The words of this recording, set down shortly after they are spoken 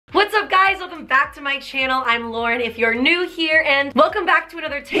back to my channel. I'm Lauren if you're new here, and welcome back to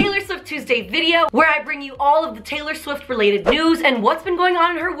another Taylor Swift Tuesday video where I bring you all of the Taylor Swift related news and what's been going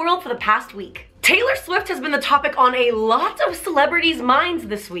on in her world for the past week. Taylor Swift has been the topic on a lot of celebrities' minds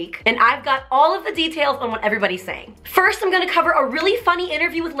this week, and I've got all of the details on what everybody's saying. First, I'm gonna cover a really funny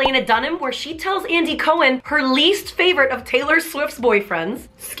interview with Lena Dunham where she tells Andy Cohen her least favorite of Taylor Swift's boyfriends.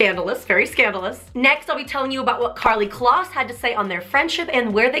 Scandalous, very scandalous. Next, I'll be telling you about what Karlie Kloss had to say on their friendship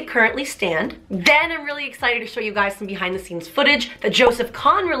and where they currently stand. Then, I'm really excited to show you guys some behind-the-scenes footage that Joseph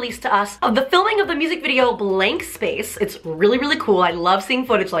Kahn released to us of the filming of the music video Blank Space. It's really, really cool. I love seeing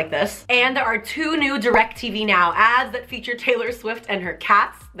footage like this. And there are two new DirecTV Now ads that feature Taylor Swift and her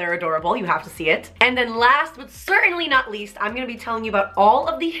cats. They're adorable, you have to see it. And then last, but certainly not least, I'm gonna be telling you about all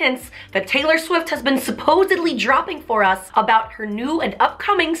of the hints that Taylor Swift has been supposedly dropping for us about her new and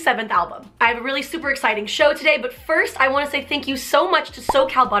upcoming 7th album. I have a really super exciting show today, but first I wanna say thank you so much to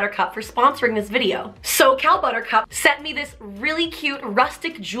SoCal Buttercup for sponsoring this video. SoCal Buttercup sent me this really cute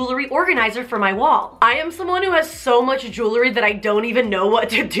rustic jewelry organizer for my wall. I am someone who has so much jewelry that I don't even know what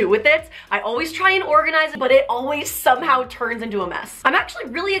to do with it. I always try and organize it, but it always somehow turns into a mess. I'm actually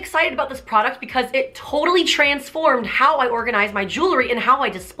really excited about this product because it totally transformed how I organize my jewelry and how I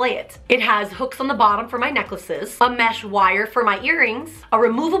display it. It has hooks on the bottom for my necklaces, a mesh wire for my earrings, a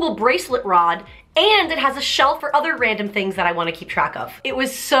removable bracelet rod, and it has a shelf for other random things that I want to keep track of. It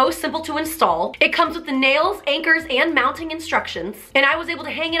was so simple to install. It comes with the nails, anchors, and mounting instructions, and I was able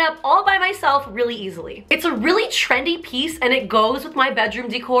to hang it up all by myself really easily. It's a really trendy piece and it goes with my bedroom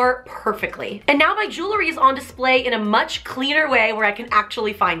decor perfectly. And now my jewelry is on display in a much cleaner way where I can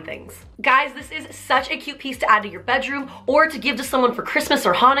actually find things. Guys, this is such a cute piece to add to your bedroom or to give to someone for Christmas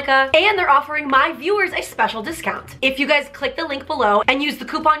or Hanukkah, and they're offering my viewers a special discount. If you guys click the link below and use the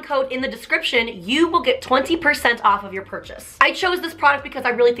coupon code in the description, you will get 20% off of your purchase. I chose this product because I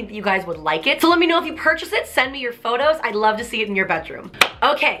really think that you guys would like it, so let me know if you purchase it, send me your photos, I'd love to see it in your bedroom.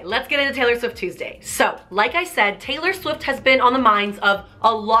 Okay, let's get into Taylor Swift Tuesday. So, like I said, Taylor Swift has been on the minds of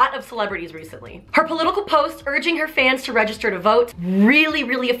a lot of celebrities recently. Her political post urging her fans to register to vote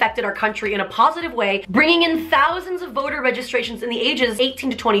really affected our country in a positive way, bringing in thousands of voter registrations in the ages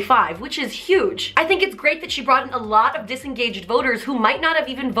 18 to 25, which is huge. I think it's great that she brought in a lot of disengaged voters who might not have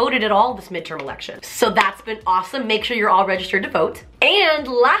even voted at all this midterm election. So that's been awesome. Make sure you're all registered to vote. And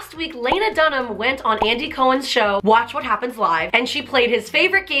last week, Lena Dunham went on Andy Cohen's show, Watch What Happens Live, and she played his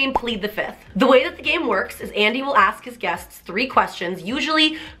favorite game, Plead the Fifth. The way that the game works is Andy will ask his guests 3 questions,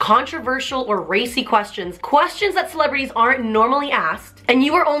 usually controversial or racy questions that celebrities aren't normally asked, and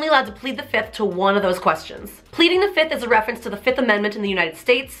you are only allowed to plead the fifth to one of those questions. Pleading the fifth is a reference to the 5th Amendment in the United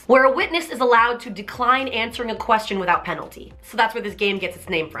States, where a witness is allowed to decline answering a question without penalty. So that's where this game gets its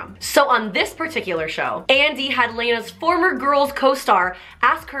name from. So on this particular show, Andy had Lena's former Girls co-star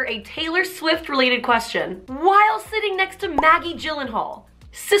ask her a Taylor Swift related question while sitting next to Maggie Gyllenhaal,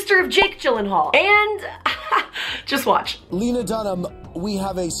 sister of Jake Gyllenhaal, and just watch. Lena Dunham, we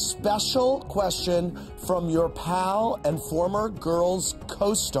have a special question from your pal and former Girls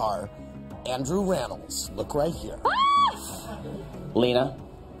co-star, Andrew Rannells. Look right here. Lena,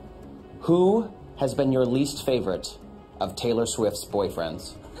 who has been your least favorite of Taylor Swift's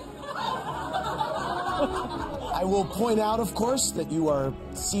boyfriends? I will point out, of course, that you are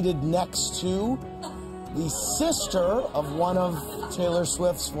seated next to the sister of one of Taylor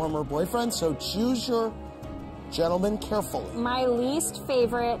Swift's former boyfriends, so choose your gentleman carefully. My least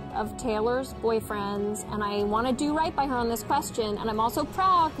favorite of Taylor's boyfriends, and I want to do right by her on this question, and I'm also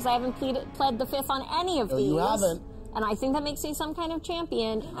proud because I haven't pled the fifth on any of these. You haven't. And I think that makes me some kind of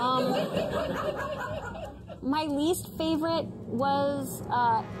champion. My least favorite was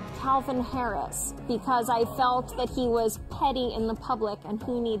Calvin Harris, because I felt that he was petty in the public, and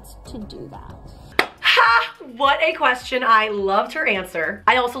who needs to do that? Ha! What a question. I loved her answer.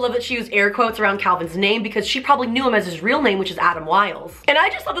 I also love that she used air quotes around Calvin's name because she probably knew him as his real name, which is Adam Wiles. And I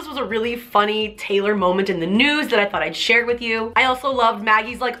just thought this was a really funny Taylor moment in the news that I thought I'd share with you. I also loved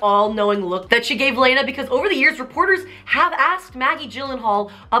Maggie's like all-knowing look that she gave Lena, because over the years, reporters have asked Maggie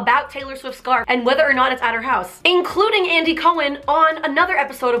Gyllenhaal about Taylor Swift's scarf and whether or not it's at her house, including Andy Cohen on another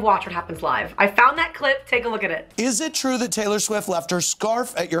episode of Watch What Happens Live. I found that clip. Take a look at it. Is it true that Taylor Swift left her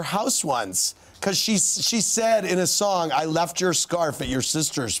scarf at your house once? Because she said in a song, I left your scarf at your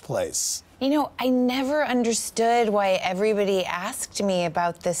sister's place. You know, I never understood why everybody asked me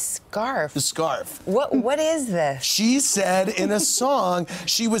about this scarf. The scarf. What is this? She said in a song,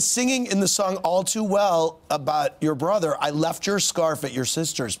 she was singing in the song All Too Well about your brother, I left your scarf at your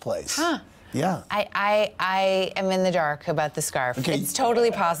sister's place. Huh. Yeah. I am in the dark about the scarf. Okay. It's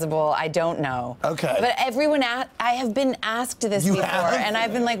totally possible. I don't know. Okay. But everyone, I have been asked this You before, have? and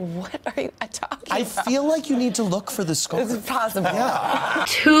I've been like, what are you talking I about? feel like you need to look for the scarf. It's possible. Yeah.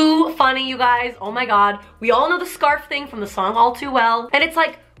 Too funny, you guys. Oh my God. We all know the scarf thing from the song All Too Well. And it's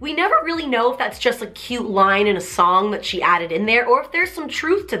like, we never really know if that's just a cute line in a song that she added in there or if there's some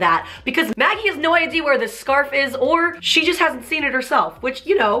truth to that, because Maggie has no idea where this scarf is, or she just hasn't seen it herself, which,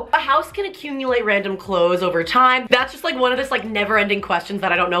 you know, a house can accumulate random clothes over time. That's just like one of this like never-ending questions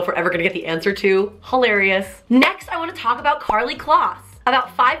that I don't know if we're ever gonna get the answer to. Hilarious. Next, I want to talk about Karlie Kloss.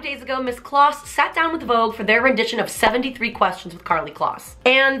 About 5 days ago, Miss Kloss sat down with Vogue for their rendition of 73 questions with Karlie Kloss.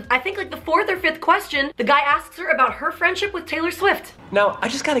 And I think like the 4th or 5th question, the guy asks her about her friendship with Taylor Swift. Now, I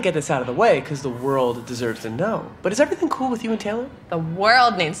just gotta get this out of the way because the world deserves to know. But is everything cool with you and Taylor? The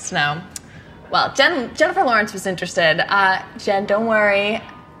world needs to know. Well, Jennifer Lawrence was interested. Jen, don't worry.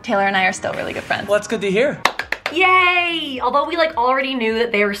 Taylor and I are still really good friends. Well, that's good to hear. Yay! Although we like already knew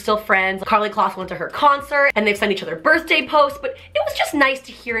that they were still friends, Karlie Kloss went to her concert and they've sent each other birthday posts, but it was just nice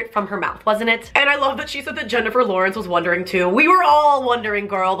to hear it from her mouth, wasn't it? And I love that she said that Jennifer Lawrence was wondering too. We were all wondering,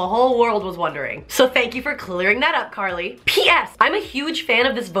 girl. The whole world was wondering. So thank you for clearing that up, Karlie. P.S. I'm a huge fan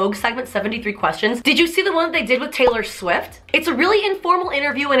of this Vogue segment, 73 Questions. Did you see the one that they did with Taylor Swift? It's a really informal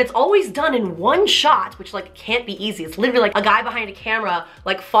interview and it's always done in one shot, which like can't be easy. It's literally like a guy behind a camera,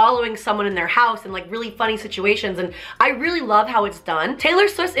 like following someone in their house in like really funny situations. And I really love how it's done. Taylor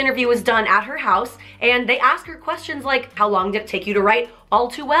Swift's interview was done at her house and they ask her questions like, how long did it take you to write All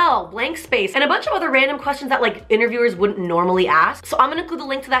Too Well, blank space, and a bunch of other random questions that like interviewers wouldn't normally ask. So I'm gonna include the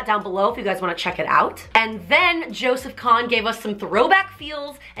link to that down below if you guys wanna check it out. And then Joseph Kahn gave us some throwback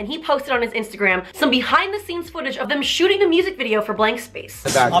feels and he posted on his Instagram some behind the scenes footage of them shooting the music video for Blank Space.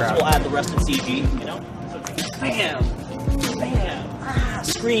 Often we'll add the rest of CG, you know? So, bam, bam,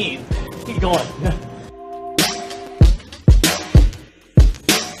 scream, keep going.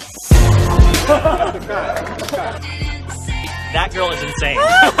 That girl is insane.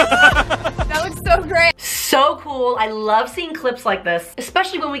 That looks so great. So cool. I love seeing clips like this,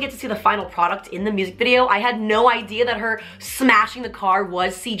 especially when we get to see the final product in the music video. I had no idea that her smashing the car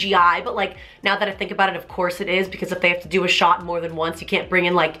was CGI, but like now that I think about it, of course it is, because if they have to do a shot more than once, you can't bring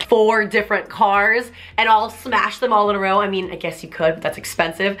in like 4 different cars and all smash them all in a row. I mean, I guess you could, but that's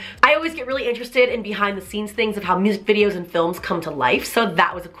expensive. I always get really interested in behind the scenes things of how music videos and films come to life, so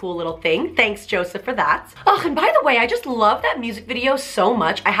that was a cool little thing. Thanks, Joseph, for that. Oh, and by the way, I just love that music video so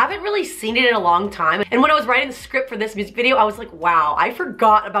much. I haven't really seen it in a long time, and when I was writing the script for this music video, I was like, wow, I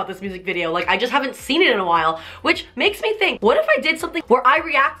forgot about this music video. Like, I just haven't seen it in a while, which makes me think, what if I did something where I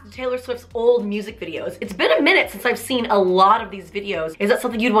reacted to Taylor Swift's old music videos? It's been a minute since I've seen a lot of these videos. Is that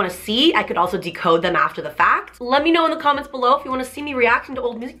something you'd want to see? I could also decode them after the fact. Let me know in the comments below if you want to see me reacting to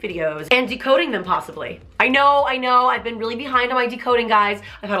old music videos and decoding them possibly. I know, I've been really behind on my decoding, guys.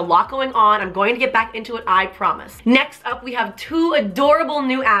 I've had a lot going on. I'm going to get back into it, I promise. Next up, we have 2 adorable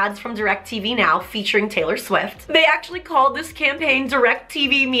new ads from DirecTV Now featuring Taylor Swift. They actually called this campaign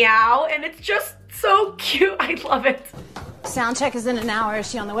DirecTV Meow, and it's just so cute. I love it. Sound check is in an hour. Is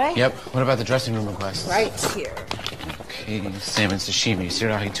she on the way? Yep. What about the dressing room request? Right here. Okay, salmon sashimi,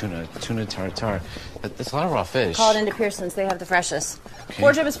 sriracha tuna, tuna tartare. That's a lot of raw fish. Call it into Pearson's. They have the freshest. Okay.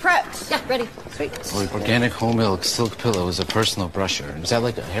 Wardrobe is prepped. Yeah, ready. Sweet. Organic whole milk silk pillow is a personal brusher. Is that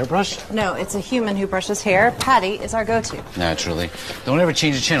like a hairbrush? No, it's a human who brushes hair. Patty is our go-to. Naturally. Don't ever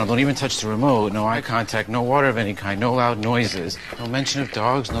change the channel. Don't even touch the remote. No eye contact, no water of any kind, no loud noises. No mention of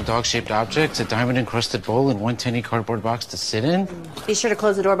dogs, no dog-shaped objects, a diamond-encrusted bowl, and 1 tiny cardboard box to sit in. Be sure to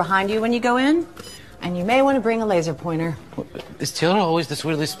close the door behind you when you go in. And you may want to bring a laser pointer. Is Taylor always this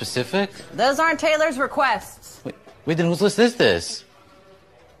weirdly specific? Those aren't Taylor's requests. Wait, then whose list is this?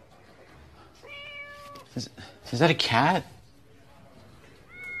 Is that a cat?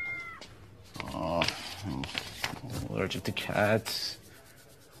 Oh, I'm allergic to cats.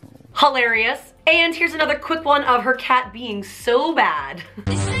 Hilarious. And here's another quick one of her cat being so bad.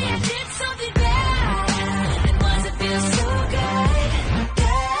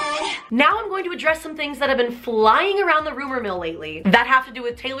 Now I'm going to address some things that have been flying around the rumor mill lately that have to do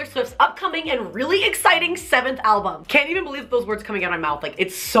with Taylor Swift's upcoming and really exciting 7th album. Can't even believe those words coming out of my mouth. Like,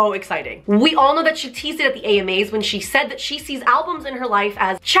 it's so exciting. We all know that she teased it at the AMAs when she said that she sees albums in her life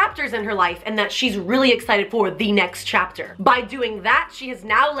as chapters in her life and that she's really excited for the next chapter. By doing that, she has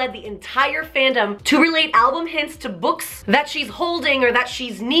now led the entire fandom to relate album hints to books that she's holding or that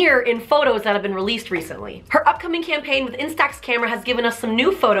she's near in photos that have been released recently. Her upcoming campaign with Instax camera has given us some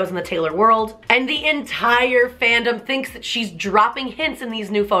new photos in the Taylor Taylor world, and the entire fandom thinks that she's dropping hints in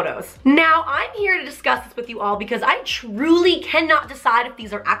these new photos. Now, I'm here to discuss this with you all because I truly cannot decide if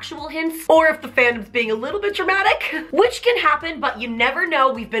these are actual hints or if the fandom's being a little bit dramatic, which can happen, but you never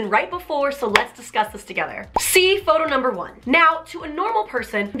know. We've been right before, so let's discuss this together. See photo number 1. Now, to a normal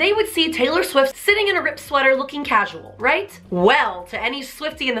person, they would see Taylor Swift sitting in a ripped sweater looking casual, right? Well, to any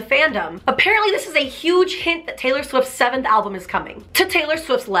Swiftie in the fandom, apparently this is a huge hint that Taylor Swift's 7th album is coming. To Taylor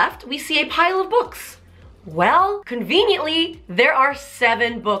Swift's left, we see a pile of books. Well, conveniently, there are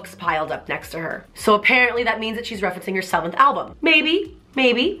 7 books piled up next to her. So apparently that means that she's referencing her 7th album. Maybe.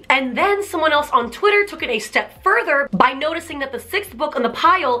 And then someone else on Twitter took it a step further by noticing that the 6th book on the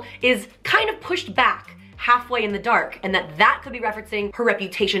pile is kind of pushed back halfway in the dark, and that could be referencing her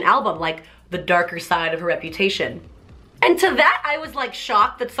Reputation album, like the darker side of her Reputation. And to that, I was like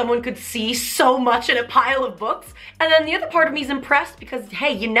shocked that someone could see so much in a pile of books. And then the other part of me is impressed because,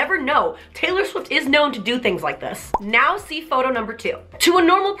 hey, you never know. Taylor Swift is known to do things like this. Now see photo number 2. To a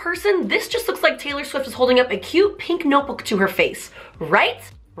normal person, this just looks like Taylor Swift is holding up a cute pink notebook to her face, right?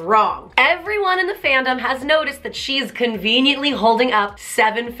 Wrong. Everyone in the fandom has noticed that she's conveniently holding up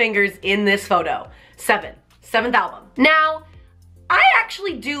 7 fingers in this photo. 7th album. Now, I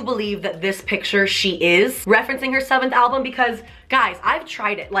actually do believe that this picture she is referencing her 7th album because, guys, I've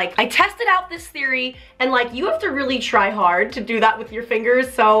tried it. Like, I tested out this theory and like, you have to really try hard to do that with your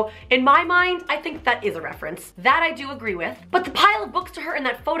fingers. So in my mind, I think that is a reference. That I do agree with. But the pile of books to her in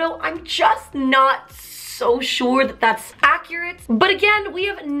that photo, I'm just not so sure that that's accurate. But again, we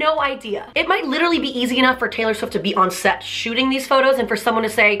have no idea. It might literally be easy enough for Taylor Swift to be on set shooting these photos and for someone to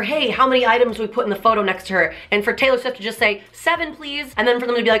say, hey, how many items do we put in the photo next to her? And for Taylor Swift to just say 7, please. And then for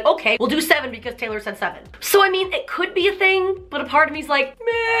them to be like, okay, we'll do 7 because Taylor said 7. So I mean, it could be a thing, but a part of me is like,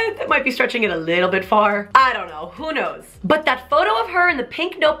 man, that might be stretching it a little bit far. I don't know, who knows? But that photo of her in the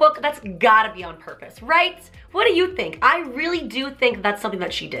pink notebook, that's gotta be on purpose, right? What do you think? I really do think that's something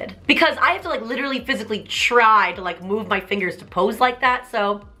that she did. Because I have to like literally physically try to like move my fingers to pose like that,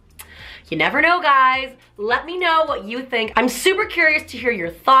 so you never know, guys. Let me know what you think. I'm super curious to hear your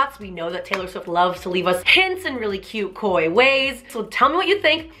thoughts. We know that Taylor Swift loves to leave us hints in really cute, coy ways. So tell me what you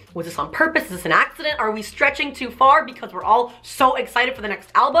think. Was this on purpose? Is this an accident? Are we stretching too far because we're all so excited for the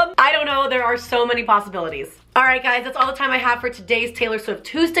next album? I don't know. There are so many possibilities. All right, guys, that's all the time I have for today's Taylor Swift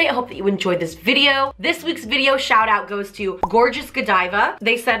Tuesday. I hope that you enjoyed this video. This week's video shout out goes to Gorgeous Godiva.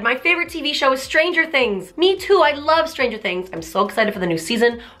 They said, my favorite TV show is Stranger Things. Me too, I love Stranger Things. I'm so excited for the new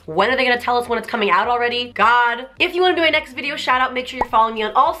season. When are they gonna tell us when it's coming out already? God. If you wanna be my next video shout out, make sure you're following me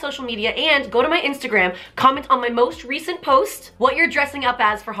on all social media and go to my Instagram, comment on my most recent post, what you're dressing up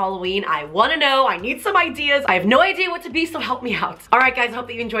as for Halloween. I wanna know, I need some ideas. I have no idea what to be, so help me out. All right, guys, I hope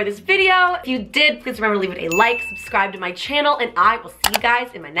that you enjoyed this video. If you did, please remember to leave it a like, subscribe to my channel, and I will see you guys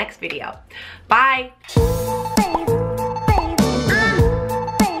in my next video. Bye.